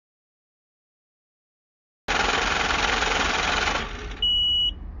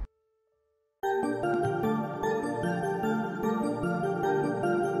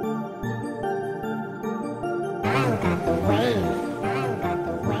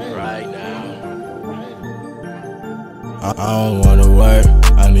I don't wanna work,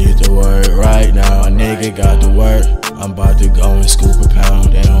 I need to work right now. My nigga got to work, I'm about to go and scoop a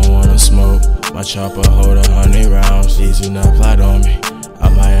pound. They don't wanna smoke, my chopper hold 100 rounds. These do not plot on me, I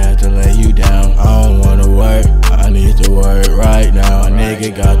might have to lay you down. I don't wanna work, I need to work right now. My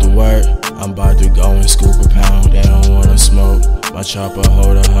nigga got to work, I'm about to go and scoop a pound. They don't wanna smoke, my chopper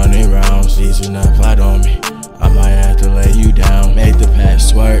hold 100 rounds. These do not plot on me, I might have to lay you down. Make the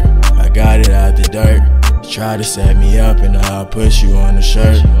patch twerk, I got it out the dirt. Try to set me up and I'll push you on the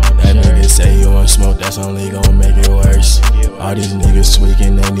shirt. That nigga say you want smoke, that's only gon' make it worse. All these niggas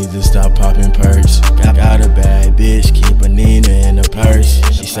tweaking, they need to stop popping perks. Got a bad bitch, keep a Nina in the purse.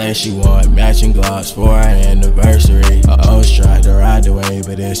 She say she want matching Glocks for her anniversary. O's tried to ride the wave,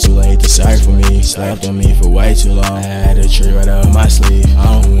 but it's too late to search for me. Slept on me for way too long, I had a tree right up my sleeve.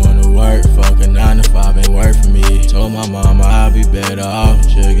 I don't wanna work, fuck a 9 to 5 ain't work for me. Told my mama I'd be better off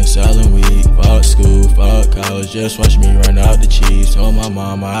jugging, selling weed. Fuck school, fuck college, just watch me run out the cheese. Told my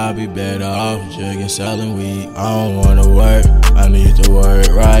mama I'd be better off jugging, selling weed. I don't wanna work, I need to work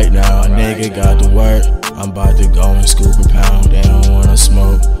right now. A nigga got to work, I'm about to go and scoop a pound. They don't wanna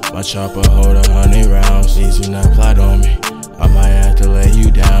smoke, my chopper hold 100 rounds. These do not plot on me, I might have to lay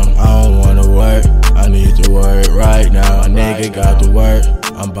you down. I don't wanna work, I need to work right now. A nigga got to work,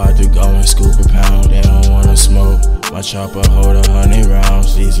 I'm about to go and scoop a pound. They don't wanna smoke, my chopper hold 100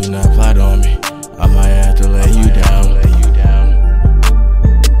 rounds. These do not plot on me, I might have to lay you down.